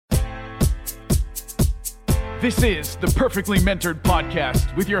This is the Perfectly Mentored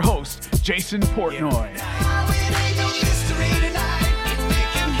Podcast with your host, Jason Portnoy.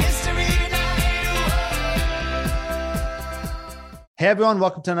 Hey everyone,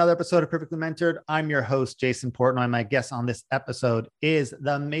 welcome to another episode of Perfectly Mentored. I'm your host, Jason Portnoy. My guest on this episode is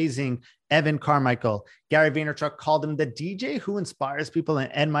the amazing Evan Carmichael. Gary Vaynerchuk called him the DJ who inspires people, and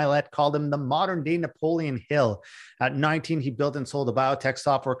Ed Mylett called him the modern day Napoleon Hill. At 19, he built and sold a biotech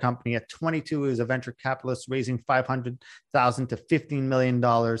software company. At 22, he was a venture capitalist, raising $500,000 to $15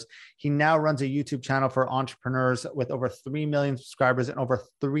 million. He now runs a YouTube channel for entrepreneurs with over 3 million subscribers and over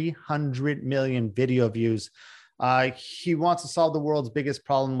 300 million video views. He wants to solve the world's biggest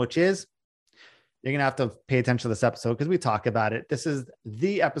problem, which is, you're going to have to pay attention to this episode because we talk about it. This is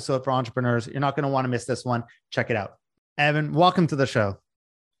the episode for entrepreneurs. You're not going to want to miss this one. Check it out. Evan, welcome to the show.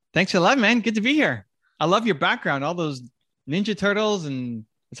 Thanks a lot, man. Good to be here. I love your background, all those Ninja Turtles, and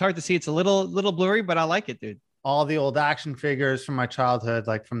it's hard to see. It's a little blurry, but I like it, dude. All the old action figures from my childhood,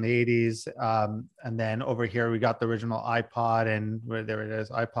 like from the 80s. And then over here, we got the original iPod, and there it is,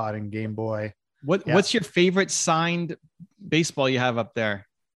 iPod and Game Boy. What's your favorite signed baseball you have up there?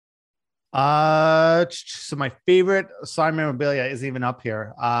 So my favorite signed memorabilia isn't even up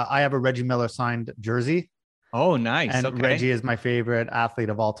here. I have a Reggie Miller signed jersey. Oh, nice. And okay. Reggie is my favorite athlete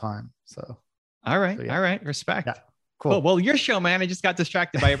of all time. So, all right. Respect. Yeah, cool. Well, your show, man. I just got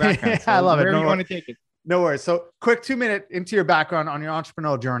distracted by your background. So I love it. Where do you want to take it? No worries. So quick 2-minute into your background on your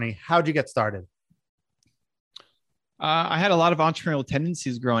entrepreneurial journey. How'd you get started? I had a lot of entrepreneurial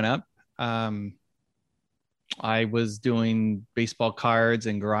tendencies growing up. I was doing baseball cards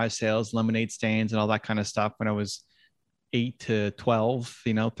and garage sales, lemonade stands, and all that kind of stuff when I was 8 to 12,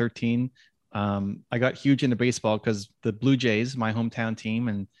 13. I got huge into baseball because the Blue Jays, my hometown team,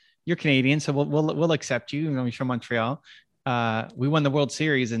 and you're Canadian, so we'll accept you. You're from Montreal. We won the World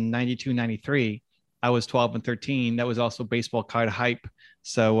Series in 92, 93. I was 12 and 13. That was also baseball card hype.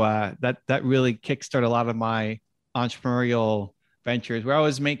 So that really kickstarted a lot of my entrepreneurial ventures where I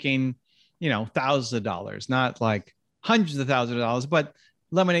was making thousands of dollars, not like hundreds of thousands of dollars, but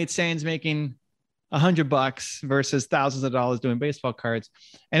lemonade stands making $100 versus thousands of dollars doing baseball cards.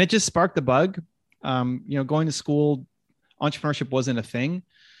 And it just sparked the bug. Going to school, entrepreneurship wasn't a thing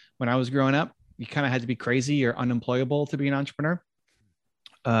when I was growing up. You kind of had to be crazy or unemployable to be an entrepreneur.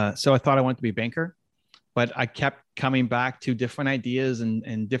 So I thought I wanted to be a banker, but I kept coming back to different ideas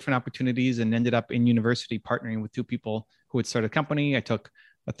and different opportunities, and ended up in university partnering with 2 people who had started a company. I took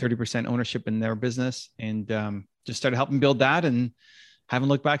a 30% ownership in their business and just started helping build that, and haven't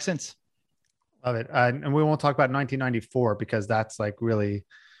looked back since. Love it. And we won't talk about 1994 because that's like really,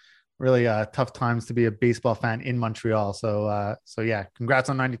 really tough times to be a baseball fan in Montreal. So yeah, congrats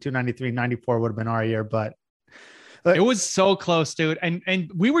on 92, 93, 94 would have been our year, but it was so close, dude.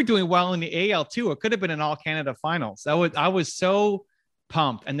 And we were doing well in the AL too. It could have been an all Canada finals. I was so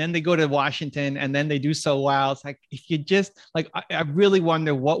pumped. And then they go to Washington and then they do so well. It's like, if you just I really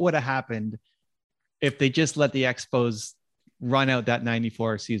wonder what would have happened if they just let the Expos run out that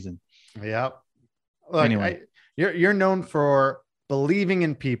 94 season. Yeah. Look, anyway, you're known for believing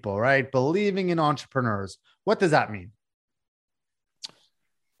in people, right? Believing in entrepreneurs. What does that mean?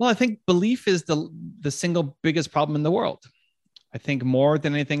 Well, I think belief is the single biggest problem in the world. I think more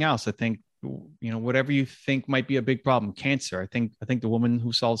than anything else. I think whatever you think might be a big problem, cancer. I think the woman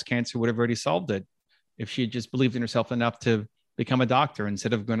who solves cancer would have already solved it if she had just believed in herself enough to become a doctor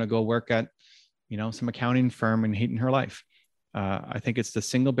instead of going to go work at, some accounting firm and hating her life. I think it's the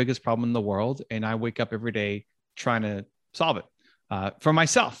single biggest problem in the world. And I wake up every day trying to solve it for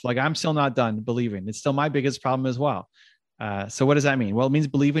myself. Like, I'm still not done believing. It's still my biggest problem as well. So what does that mean? Well, it means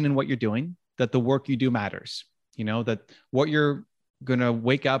believing in what you're doing, that the work you do matters, that what you're going to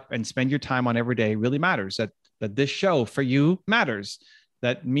wake up and spend your time on every day really matters, that this show for you matters,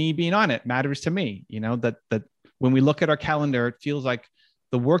 that me being on it matters to me, that when we look at our calendar, it feels like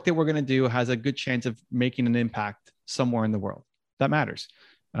the work that we're going to do has a good chance of making an impact somewhere in the world. That matters.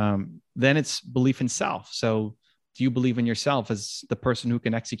 Then it's belief in self. So do you believe in yourself as the person who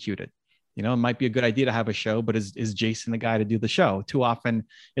can execute it? It might be a good idea to have a show, but is Jason the guy to do the show? Too often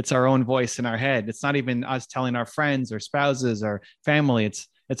it's our own voice in our head. It's not even us telling our friends or spouses or family.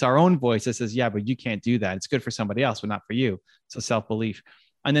 It's our own voice that says, yeah, but you can't do that. It's good for somebody else, but not for you. So self-belief.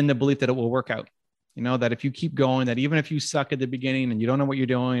 And then the belief that it will work out, that if you keep going, that even if you suck at the beginning and you don't know what you're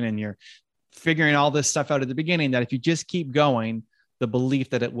doing and you're figuring all this stuff out at the beginning, that if you just keep going, the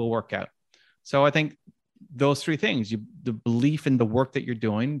belief that it will work out. So I think those 3 things, the belief in the work that you're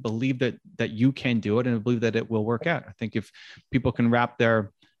doing, believe that you can do it, and believe that it will work out. I think if people can wrap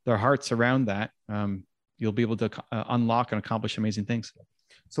their hearts around that, you'll be able to unlock and accomplish amazing things.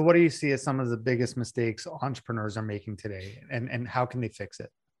 So what do you see as some of the biggest mistakes entrepreneurs are making today, and how can they fix it?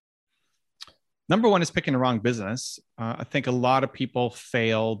 Number one is picking the wrong business. I think a lot of people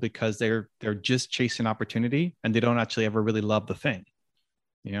fail because they're just chasing opportunity and they don't actually ever really love the thing.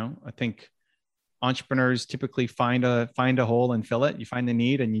 I think entrepreneurs typically find a hole and fill it. You find the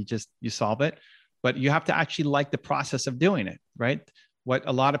need and you solve it, but you have to actually like the process of doing it, right? What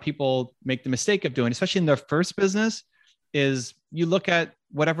a lot of people make the mistake of doing, especially in their first business, is you look at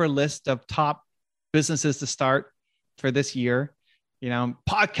whatever list of top businesses to start for this year.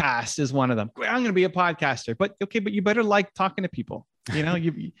 Podcast is one of them. I'm going to be a podcaster, but you better like talking to people.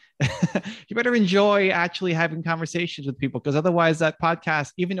 You better enjoy actually having conversations with people, because otherwise that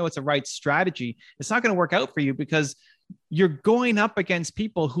podcast, even though it's a right strategy, it's not going to work out for you because you're going up against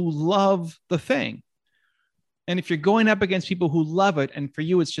people who love the thing. And if you're going up against people who love it, and for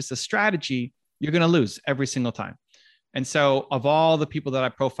you, it's just a strategy, you're going to lose every single time. And so of all the people that I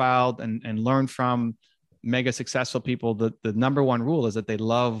profiled and learned from, mega successful people, the number one rule is that they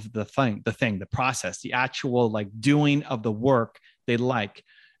love the thing, the process, the actual like doing of the work they like.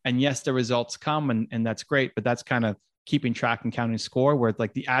 And yes, the results come and that's great, but that's kind of keeping track and counting score, where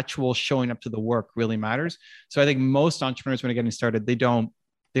like the actual showing up to the work really matters. So I think most entrepreneurs, when they're getting started, they don't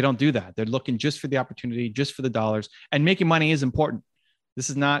do that. They're looking just for the opportunity, just for the dollars, and making money is important.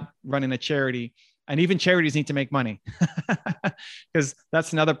 This is not running a charity. And even charities need to make money, because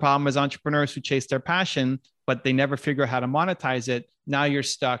that's another problem is entrepreneurs who chase their passion, but they never figure out how to monetize it. Now you're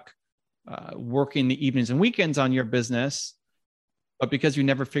stuck working the evenings and weekends on your business, but because you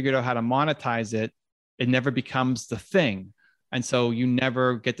never figured out how to monetize it, it never becomes the thing. And so you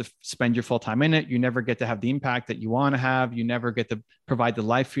never get to spend your full time in it. You never get to have the impact that you want to have. You never get to provide the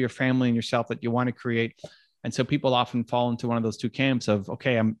life for your family and yourself that you want to create. And so people often fall into one of those two camps of,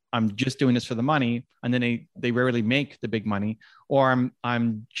 okay, I'm just doing this for the money. And then they rarely make the big money, or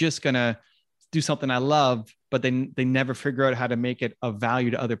I'm just going to do something I love, but they never figure out how to make it of value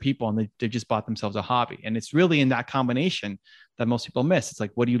to other people. And they just bought themselves a hobby. And it's really in that combination that most people miss. It's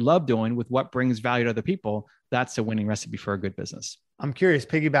like, what do you love doing with what brings value to other people? That's a winning recipe for a good business. I'm curious,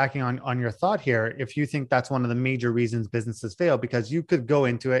 piggybacking on your thought here, if you think that's one of the major reasons businesses fail, because you could go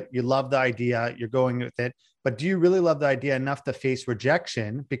into it, you love the idea, you're going with it, but do you really love the idea enough to face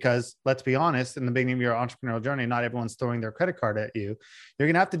rejection? Because let's be honest, in the beginning of your entrepreneurial journey, not everyone's throwing their credit card at you. You're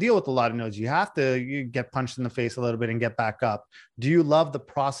going to have to deal with a lot of no's. You get punched in the face a little bit and get back up. Do you love the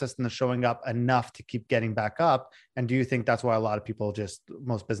process and the showing up enough to keep getting back up? And do you think that's why a lot of people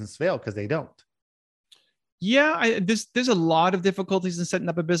most businesses fail, because they don't? Yeah, there's a lot of difficulties in setting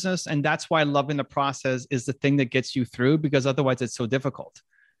up a business. And that's why loving the process is the thing that gets you through, because otherwise it's so difficult.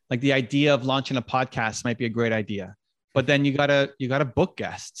 Like the idea of launching a podcast might be a great idea, but then you gotta book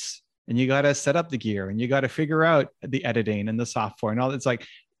guests, and you gotta set up the gear, and you gotta figure out the editing and the software and all. It's like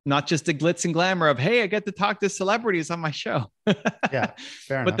not just the glitz and glamour of, hey, I get to talk to celebrities on my show. Yeah,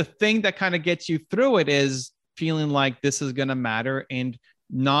 fair enough. But the thing that kind of gets you through it is feeling like this is gonna matter and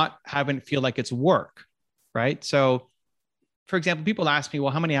not having it feel like it's work. Right. So, for example, people ask me,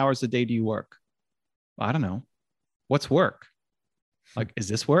 well, how many hours a day do you work? Well, I don't know. What's work? Like, is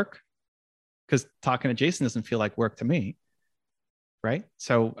this work? Because talking to Jason doesn't feel like work to me. Right.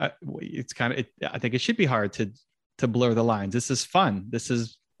 So it's kind of, I think it should be hard to blur the lines. This is fun. This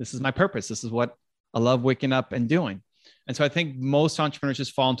is my purpose. This is what I love waking up and doing. And so I think most entrepreneurs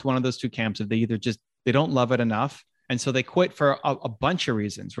just fall into one of those two camps of they don't love it enough. And so they quit for a bunch of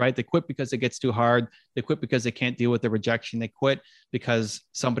reasons, right? They quit because it gets too hard. They quit because they can't deal with the rejection. They quit because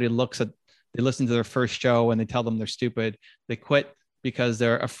somebody they listen to their first show and they tell them they're stupid. They quit because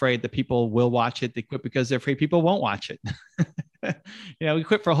they're afraid that people will watch it. They quit because they're afraid people won't watch it. We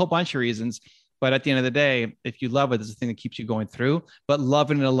quit for a whole bunch of reasons. But at the end of the day, if you love it, it's the thing that keeps you going through. But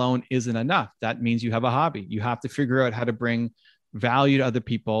loving it alone isn't enough. That means you have a hobby. You have to figure out how to bring value to other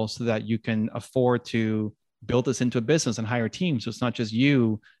people so that you can afford to build this into a business and hire teams. So it's not just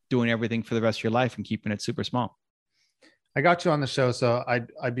you doing everything for the rest of your life and keeping it super small. I got you on the show, so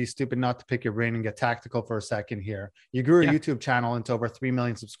I'd be stupid not to pick your brain and get tactical for a second here. You grew a YouTube channel into over 3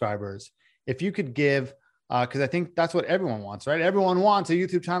 million subscribers. If you could give, because I think that's what everyone wants, right? Everyone wants a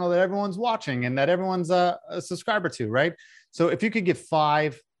YouTube channel that everyone's watching and that everyone's a subscriber to, right? So if you could give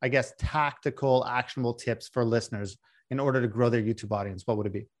 5, I guess, tactical, actionable tips for listeners in order to grow their YouTube audience, what would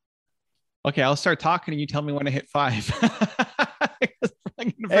it be? Okay, I'll start talking and you tell me when to hit 5.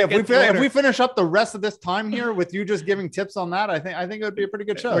 Hey, if we finish up the rest of this time here with you just giving tips on that, I think it would be a pretty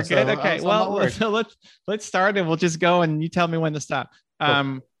good show. We're good. Okay. So let's start and we'll just go and you tell me when to stop.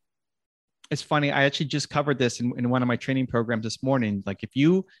 Cool. It's funny. I actually just covered this in one of my training programs this morning. Like if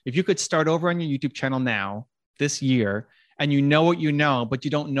you could start over on your YouTube channel now this year and you know what you know, but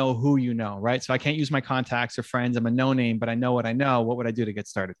you don't know who you know, right? So I can't use my contacts or friends. I'm a no name, but I know what I know. What would I do to get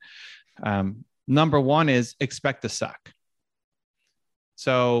started? Number one is expect to suck.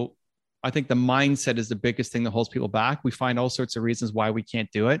 So I think the mindset is the biggest thing that holds people back. We find all sorts of reasons why we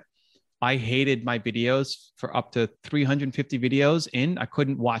can't do it. I hated my videos for up to 350 videos in. I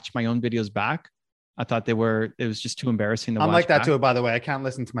couldn't watch my own videos back. I thought it was just too embarrassing to watch. I'm like that back. too, by the way. I can't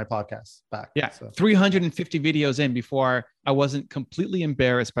listen to my podcasts back. Yeah. So. 350 videos in before I wasn't completely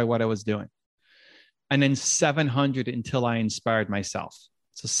embarrassed by what I was doing. And then 700 until I inspired myself.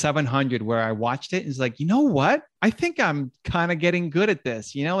 So 700 where I watched it is like, you know what? I think I'm kind of getting good at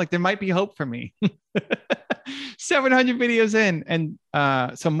this, like there might be hope for me. 700 videos in.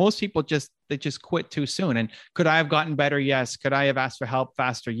 And so most people just quit too soon. And could I have gotten better? Yes. Could I have asked for help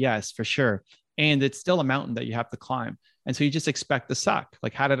faster? Yes, for sure. And it's still a mountain that you have to climb. And so you just expect to suck.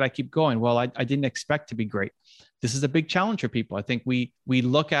 Like, how did I keep going? Well, I didn't expect to be great. This is a big challenge for people. I think we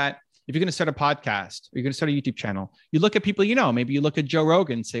look at, if you're going to start a podcast or you're going to start a YouTube channel, you look at people, maybe you look at Joe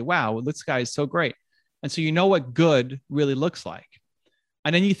Rogan and say, wow, this guy is so great. And so you know what good really looks like.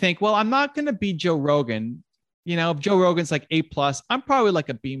 And then you think, well, I'm not going to be Joe Rogan. If Joe Rogan's like A+, I'm probably like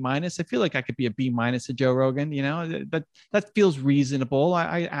a B-. I feel like I could be a B- to Joe Rogan, that feels reasonable.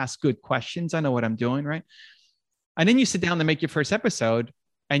 I ask good questions. I know what I'm doing, right? And then you sit down to make your first episode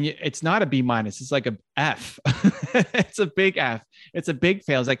and it's not a B-. It's like a F. It's a big F. It's a big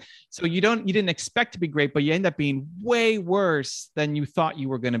fail. It's like, so you didn't expect to be great, but you end up being way worse than you thought you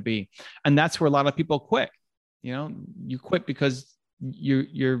were going to be. And that's where a lot of people quit. You quit because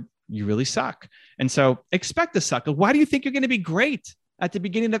you really suck. And so expect to suck. Why do you think you're going to be great at the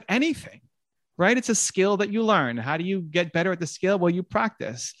beginning of anything? Right? It's a skill that you learn. How do you get better at the skill? Well, you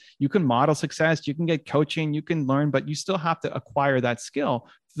practice. You can model success. You can get coaching. You can learn, but you still have to acquire that skill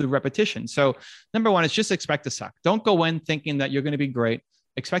through repetition. So number one is just expect to suck. Don't go in thinking that you're going to be great.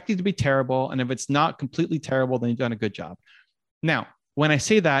 Expect it to be terrible. And if it's not completely terrible, then you've done a good job. Now, when I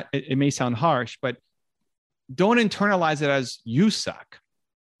say that, it may sound harsh, but don't internalize it as you suck.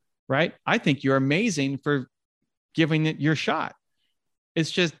 Right? I think you're amazing for giving it your shot.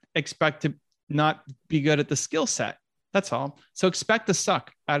 It's just expect to not be good at the skill set. That's all. So expect to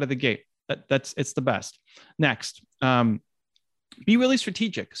suck out of the gate. It's the best. Next, be really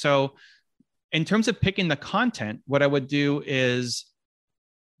strategic. So in terms of picking the content, what I would do is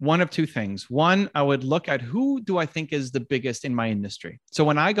one of two things. One, I would look at who do I think is the biggest in my industry. So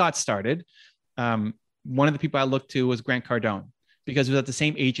when I got started, one of the people I looked to was Grant Cardone because it was at the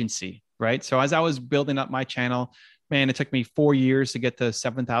same agency, right? So as I was building up my channel, man, it took me 4 years to get to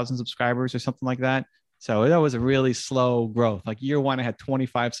 7,000 subscribers or something like that. So that was a really slow growth. Like year one, I had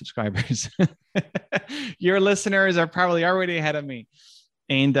 25 subscribers. Your listeners are probably already ahead of me.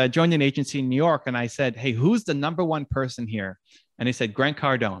 And joined an agency in New York. And I said, hey, who's the number one person here? And he said, Grant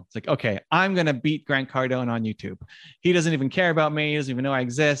Cardone. It's like, okay, I'm going to beat Grant Cardone on YouTube. He doesn't even care about me. He doesn't even know I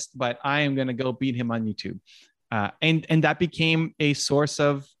exist, but I am going to go beat him on YouTube. And that became a source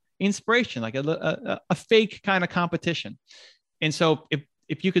of inspiration, like a fake kind of competition. And so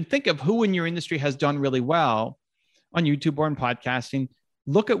if you can think of who in your industry has done really well on YouTube or in podcasting,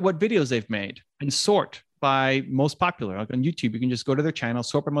 look at what videos they've made and sort by most popular. Like on YouTube, you can just go to their channel,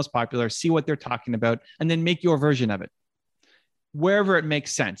 sort by most popular, see what they're talking about, and then make your version of it. Wherever it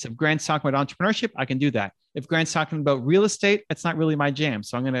makes sense. If Grant's talking about entrepreneurship, I can do that. If Grant's talking about real estate, it's not really my jam.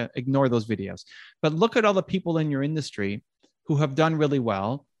 So I'm going to ignore those videos. But look at all the people in your industry who have done really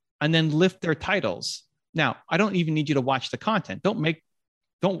well and then lift their titles. Now, I don't even need you to watch the content. I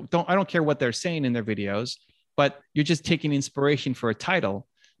don't care what they're saying in their videos, but you're just taking inspiration for a title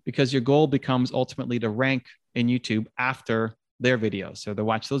because your goal becomes ultimately to rank in YouTube after their videos. So they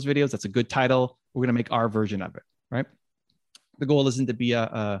watch those videos. That's a good title. We're going to make our version of it, right? The goal isn't to be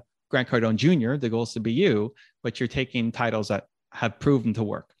a Grant Cardone Jr. The goal is to be you, but you're taking titles that have proven to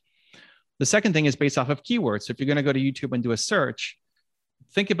work. The second thing is based off of keywords. So if you're going to go to YouTube and do a search,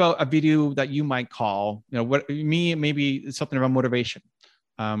 think about a video that you might call, maybe it's something around motivation.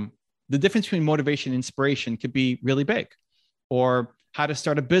 The difference between motivation and inspiration could be really big, or how to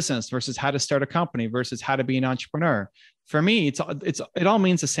start a business versus how to start a company versus how to be an entrepreneur. For me, it all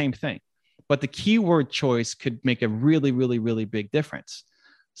means the same thing, but the keyword choice could make a really, really, really big difference.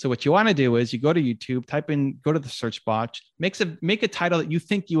 So what you want to do is you go to YouTube, go to the search box, make a title that you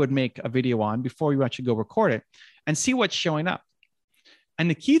think you would make a video on before you actually go record it, and see what's showing up. And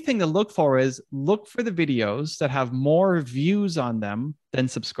the key thing to look for is look for the videos that have more views on them than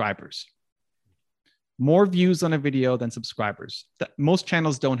subscribers. More views on a video than subscribers. Most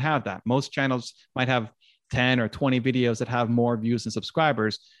channels don't have that. Most channels might have 10 or 20 videos that have more views than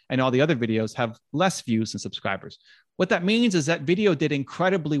subscribers, and all the other videos have less views than subscribers. What that means is that video did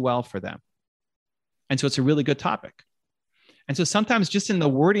incredibly well for them. And so it's a really good topic. And so sometimes just in the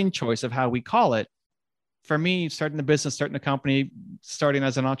wording choice of how we call it, for me, starting the business, starting a company, starting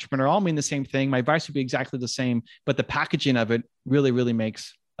as an entrepreneur, all mean the same thing. My advice would be exactly the same, but the packaging of it really, really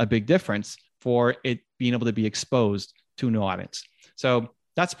makes a big difference for it being able to be exposed to a new audience. So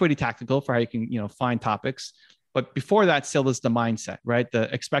that's pretty tactical for how you can, find topics. But before that, still is the mindset, right?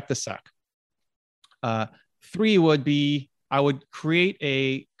 The expect to suck. 3 would be, I would create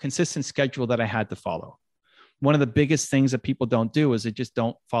a consistent schedule that I had to follow. One of the biggest things that people don't do is they just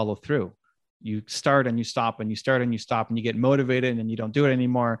don't follow through. You start and you stop and you start and you stop and you get motivated and then you don't do it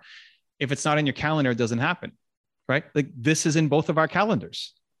anymore. If it's not in your calendar, it doesn't happen, right? Like this is in both of our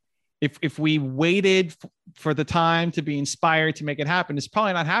calendars. If we waited for the time to be inspired to make it happen, it's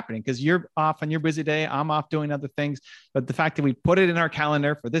probably not happening because you're off on your busy day. I'm off doing other things. But the fact that we put it in our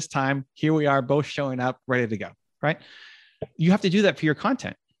calendar for this time, here we are both showing up, ready to go, right? You have to do that for your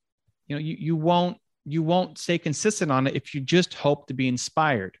content. You won't stay consistent on it if you just hope to be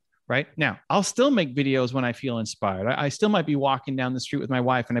inspired. Right now, I'll still make videos when I feel inspired. I still might be walking down the street with my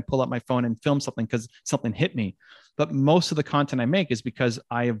wife and I pull up my phone and film something because something hit me. But most of the content I make is because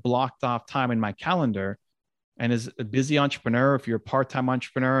I have blocked off time in my calendar. And as a busy entrepreneur, if you're a part-time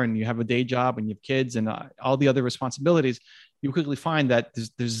entrepreneur and you have a day job and you have kids and all the other responsibilities, you quickly find that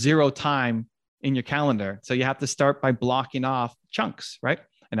there's zero time in your calendar. So you have to start by blocking off chunks, right?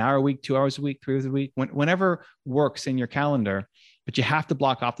 An hour a week, 2 hours a week, 3 hours a week, whenever works in your calendar. But you have to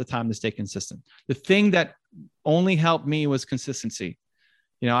block off the time to stay consistent. The thing that only helped me was consistency.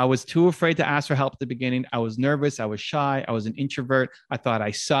 I was too afraid to ask for help at the beginning. I was nervous. I was shy. I was an introvert. I thought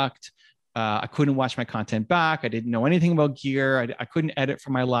I sucked. I couldn't watch my content back. I didn't know anything about gear. I couldn't edit for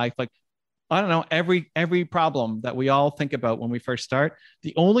my life. Like, I don't know, every problem that we all think about when we first start.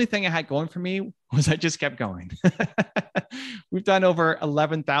 The only thing I had going for me was I just kept going. We've done over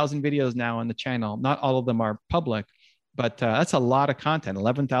 11,000 videos now on the channel. Not all of them are public. But that's a lot of content,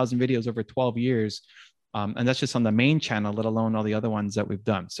 11,000 videos over 12 years. And that's just on the main channel, let alone all the other ones that we've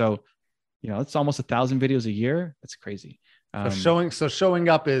done. So, it's almost 1,000 videos a year. That's crazy. So showing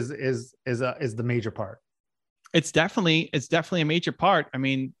up is the major part. It's definitely a major part. I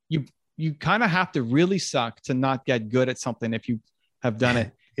mean, you kind of have to really suck to not get good at something if you have done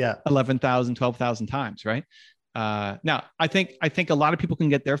it 11,000, 12,000 times, right? Now, I think a lot of people can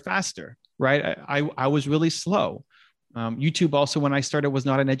get there faster, right? I was really slow. YouTube also, when I started, was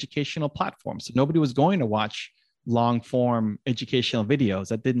not an educational platform. So nobody was going to watch long form educational videos.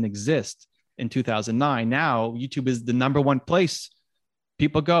 That didn't exist in 2009. Now YouTube is the number one place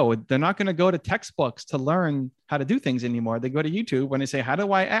people go. They're not going to go to textbooks to learn how to do things anymore. They go to YouTube when they say, how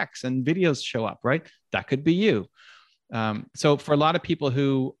do I X? And videos show up, right? That could be you. So for a lot of people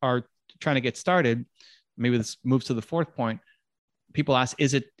who are trying to get started, maybe this moves to the 4th point. People ask,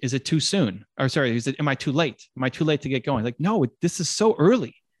 is it too soon? Or sorry, am I too late? Am I too late to get going? Like, no, this is so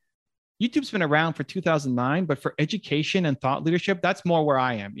early. YouTube's been around for 2009, but for education and thought leadership, that's more where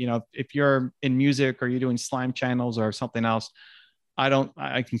I am. If you're in music or you're doing slime channels or something else, I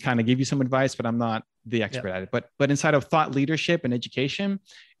can kind of give you some advice, but I'm not the expert at it. But inside of thought leadership and education,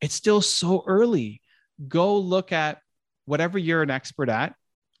 it's still so early. Go look at whatever you're an expert at.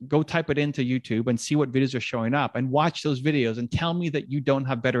 Go type it into YouTube and see what videos are showing up and watch those videos and tell me that you don't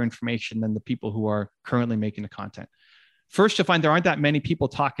have better information than the people who are currently making the content. First, you'll find there aren't that many people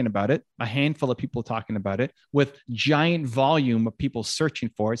talking about it, a handful of people talking about it with giant volume of people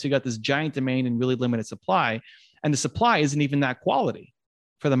searching for it. So you got this giant demand and really limited supply. And the supply isn't even that quality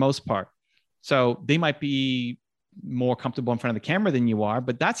for the most part. So they might be more comfortable in front of the camera than you are,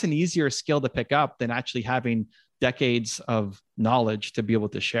 but that's an easier skill to pick up than actually having decades of knowledge to be able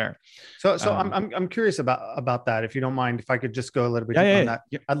to share. So I'm curious about that. If you don't mind, if I could just go a little bit on that.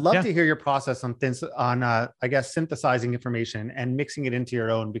 I'd love to hear your process on things on, I guess, synthesizing information and mixing it into your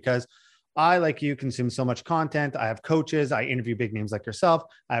own, because I, like you, consume so much content. I have coaches. I interview big names like yourself.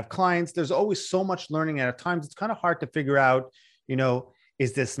 I have clients. There's always so much learning. At times, it's kind of hard to figure out,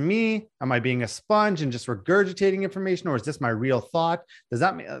 is this me? Am I being a sponge and just regurgitating information, or is this my real thought? Does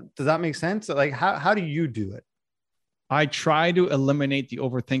that make sense? Like, how do you do it? I try to eliminate the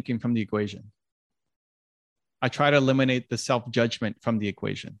overthinking from the equation. I try to eliminate the self-judgment from the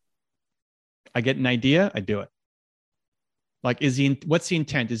equation. I get an idea, I do it. Like, what's the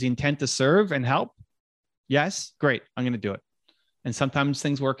intent? Is the intent to serve and help? Yes, great, I'm going to do it. And sometimes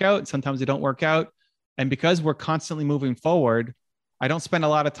things work out, sometimes they don't work out. And because we're constantly moving forward, I don't spend a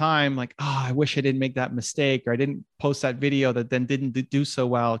lot of time like, I wish I didn't make that mistake, or I didn't post that video that then didn't do so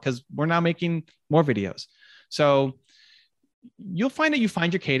well, because we're now making more videos. So you'll find that you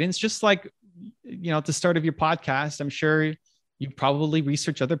find your cadence, just like at the start of your podcast, I'm sure you probably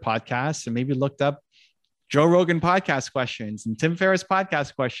researched other podcasts and maybe looked up Joe Rogan podcast questions and Tim Ferriss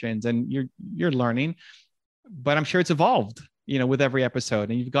podcast questions, and you're learning. But I'm sure it's evolved, with every episode,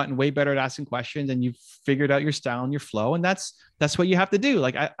 and you've gotten way better at asking questions, and you've figured out your style and your flow, and that's what you have to do.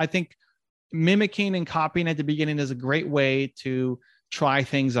 Like I think mimicking and copying at the beginning is a great way to try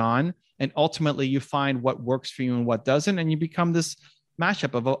things on, and ultimately you find what works for you and what doesn't, and you become this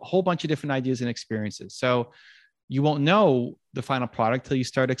mashup of a whole bunch of different ideas and experiences. So you won't know the final product till you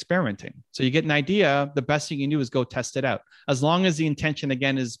start experimenting. So you get an idea. The best thing you can do is go test it out. As long as the intention,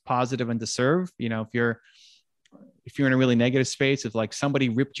 again, is positive and to serve. If you're in a really negative space, if like somebody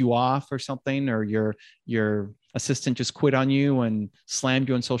ripped you off or something, or your assistant just quit on you and slammed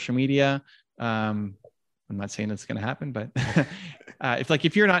you on social media, I'm not saying it's going to happen, but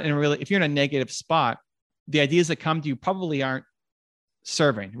if you're in a negative spot, the ideas that come to you probably aren't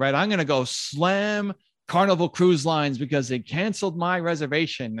serving, right? I'm going to go slam Carnival Cruise Lines because they canceled my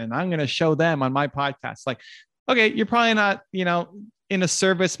reservation, and I'm going to show them on my podcast. Like, okay, you're probably not, in a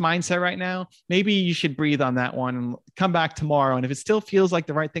service mindset right now. Maybe you should breathe on that one and come back tomorrow. And if it still feels like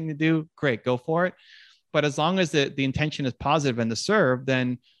the right thing to do, great, go for it. But as long as the intention is positive and to serve,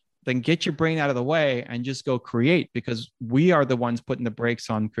 then get your brain out of the way and just go create, because we are the ones putting the brakes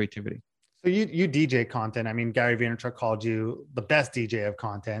on creativity. So you DJ content. I mean, Gary Vaynerchuk called you the best DJ of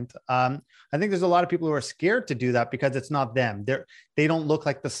content. I think there's a lot of people who are scared to do that because it's not them. They don't look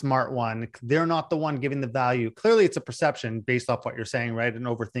like the smart one. They're not the one giving the value. Clearly, it's a perception based off what you're saying, right? And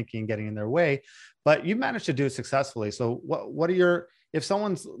overthinking, getting in their way. But you managed to do it successfully. So what are if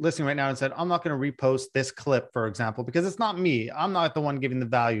someone's listening right now and said, I'm not going to repost this clip, for example, because it's not me, I'm not the one giving the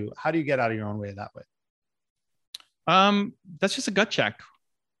value. How do you get out of your own way that way? That's just a gut check.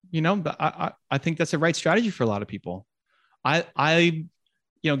 I think that's the right strategy for a lot of people.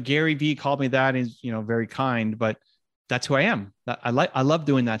 Gary V called me that, and he's, very kind, but that's who I am. I love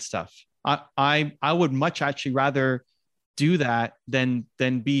doing that stuff. I would much actually rather do that than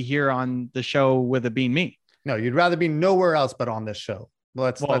be here on the show with it being me. No, you'd rather be nowhere else but on this show.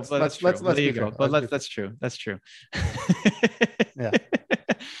 Let's That's true. That's true. Yeah.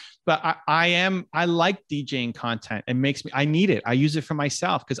 But I like DJing content. I need it. I use it for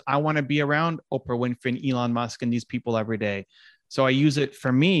myself because I want to be around Oprah Winfrey and Elon Musk and these people every day. So I use it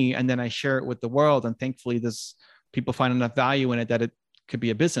for me, and then I share it with the world. And thankfully people find enough value in it that it could be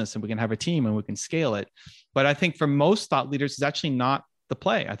a business, and we can have a team and we can scale it. But I think for most thought leaders, it's actually not the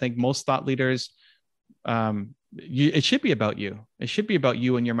play. I think most thought leaders, it should be about you. It should be about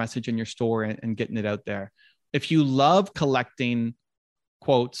you and your message and your story and getting it out there. If you love collecting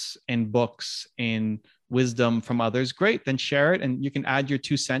quotes and books and wisdom from others, great, then share it, and you can add your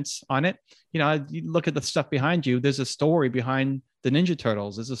 2 cents on it. You look at the stuff behind you. There's a story behind the Ninja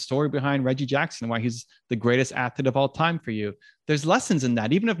Turtles. There's a story behind Reggie Jackson, why he's the greatest athlete of all time for you. There's lessons in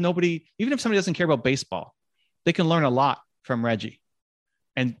that. Even if somebody doesn't care about baseball, they can learn a lot from Reggie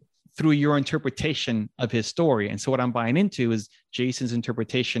and through your interpretation of his story. And so what I'm buying into is Jason's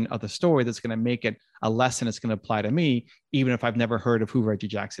interpretation of the story that's going to make it a lesson that's going to apply to me, even if I've never heard of who Reggie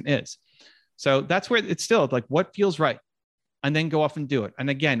Jackson is. So that's where it's still like what feels right, and then go off and do it. And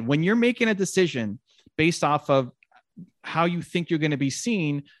again, when you're making a decision based off of how you think you're going to be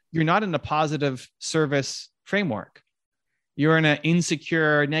seen, you're not in a positive service framework. You're in an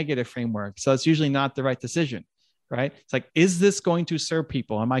insecure, negative framework. So it's usually not the right decision. Right? It's like, is this going to serve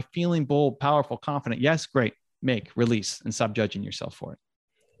people? Am I feeling bold, powerful, confident? Yes, great. Make, release, and stop judging yourself for it.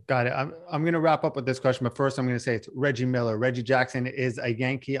 Got it. I'm going to wrap up with this question, but first I'm going to say it's Reggie Miller. Reggie Jackson is a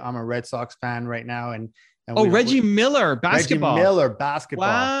Yankee. I'm a Red Sox fan right now. And Reggie Miller, basketball. Reggie Miller, basketball.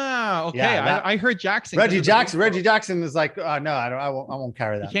 Wow. Okay. Yeah, I heard Jackson. Reggie Jackson is like, no, I won't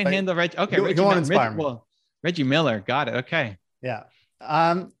carry that. You can't handle Reggie. Okay. You won't inspire me. Reggie Miller. Got it. Okay. Yeah.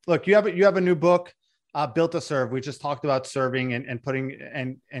 Look, you have a new book. Built to Serve. We just talked about serving and putting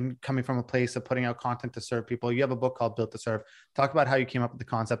and coming from a place of putting out content to serve people. You have a book called Built to Serve. Talk about how you came up with the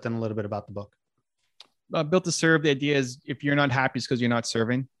concept and a little bit about the book. Built to Serve. The idea is if you're not happy, it's because you're not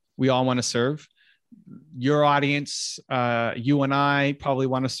serving. We all want to serve. Your audience, you and I probably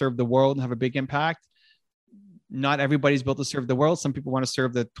want to serve the world and have a big impact. Not everybody's built to serve the world. Some people want to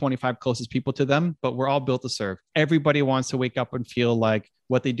serve the 25 closest people to them, but we're all built to serve. Everybody wants to wake up and feel like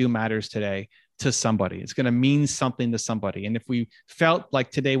what they do matters today to somebody. It's going to mean something to somebody. And if we felt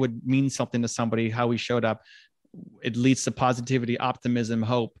like today would mean something to somebody, how we showed up, it leads to positivity, optimism,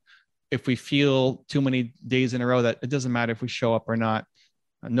 hope. If we feel too many days in a row that it doesn't matter if we show up or not,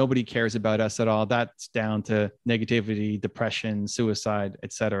 nobody cares about us at all, that's down to negativity, depression, suicide,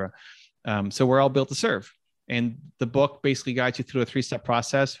 etc. So we're all built to serve. And the book basically guides you through a 3-step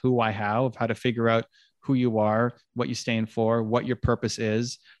process: who, why, how, of how to figure out who you are, what you stand for, what your purpose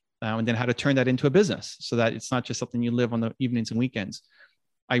is, and then how to turn that into a business so that it's not just something you live on the evenings and weekends.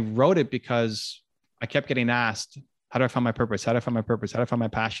 I wrote it because I kept getting asked, how do I find my purpose? How do I find my purpose? How do I find my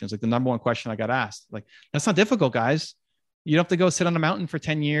passions? Like the number one question I got asked, like, that's not difficult, guys. You don't have to go sit on a mountain for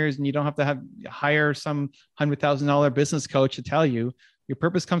 10 years and you don't have to hire some $100,000 business coach to tell you. Your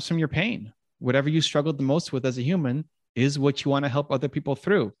purpose comes from your pain. Whatever you struggled the most with as a human is what you want to help other people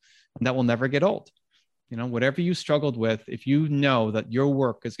through. And that will never get old. Whatever you struggled with, if you know that your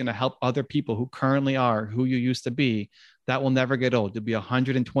work is going to help other people who currently are who you used to be, that will never get old. You'll be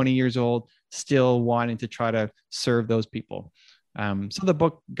 120 years old, still wanting to try to serve those people. So the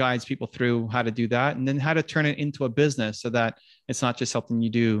book guides people through how to do that, and then how to turn it into a business so that it's not just something you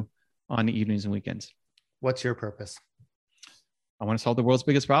do on the evenings and weekends. What's your purpose? I want to solve the world's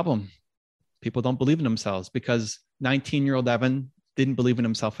biggest problem. People don't believe in themselves because 19-year-old Evan didn't believe in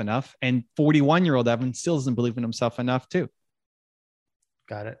himself enough. And 41-year-old Evan still doesn't believe in himself enough too.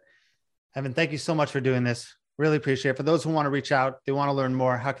 Got it. Evan, thank you so much for doing this. Really appreciate it. For those who want to reach out, they want to learn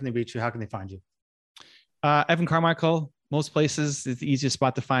more, how can they reach you? How can they find you? Evan Carmichael, most places is the easiest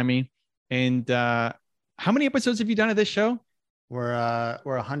spot to find me. And how many episodes have you done of this show? We're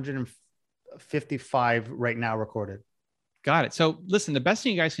 155 right now recorded. Got it. So listen, the best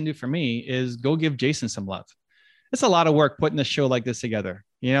thing you guys can do for me is go give Jason some love. It's a lot of work putting a show like this together,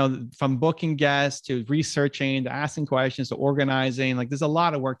 from booking guests to researching, to asking questions, to organizing. Like, there's a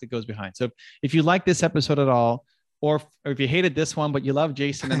lot of work that goes behind. So if you like this episode at all, or if you hated this one, but you love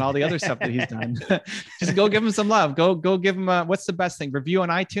Jason and all the other stuff that he's done, just go give him some love. Go give him what's the best thing? Review on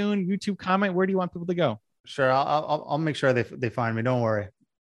iTunes, YouTube, comment. Where do you want people to go? Sure. I'll make sure they find me. Don't worry.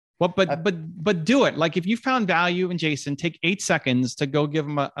 Well, but do it. Like, if you found value in Jason, take 8 seconds to go give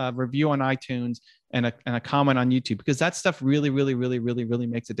him a review on iTunes and a comment on YouTube, because that stuff really, really, really, really, really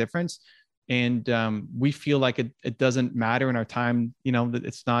makes a difference. And we feel like it doesn't matter in our time.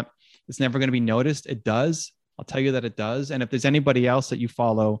 That it's never going to be noticed. It does. I'll tell you that it does. And if there's anybody else that you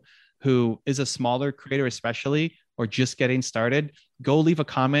follow who is a smaller creator, especially, or just getting started, go leave a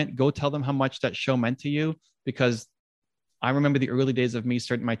comment. Go tell them how much that show meant to you, because I remember the early days of me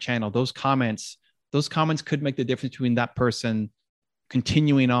starting my channel. Those comments could make the difference between that person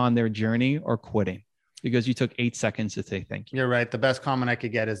continuing on their journey or quitting, because you took 8 seconds to say thank you. You're right. The best comment I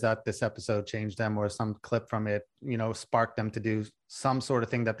could get is that this episode changed them, or some clip from it, sparked them to do some sort of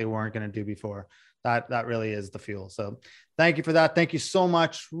thing that they weren't going to do before. That really is the fuel. So thank you for that. Thank you so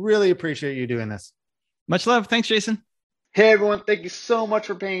much. Really appreciate you doing this. Much love. Thanks, Jason. Hey everyone, thank you so much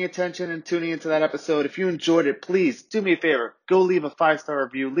for paying attention and tuning into that episode. If you enjoyed it, please do me a favor. Go leave a 5-star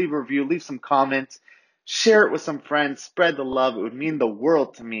review, leave some comments, share it with some friends, spread the love. It would mean the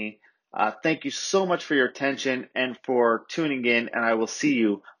world to me. Thank you so much for your attention and for tuning in, and I will see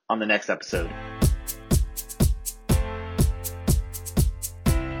you on the next episode.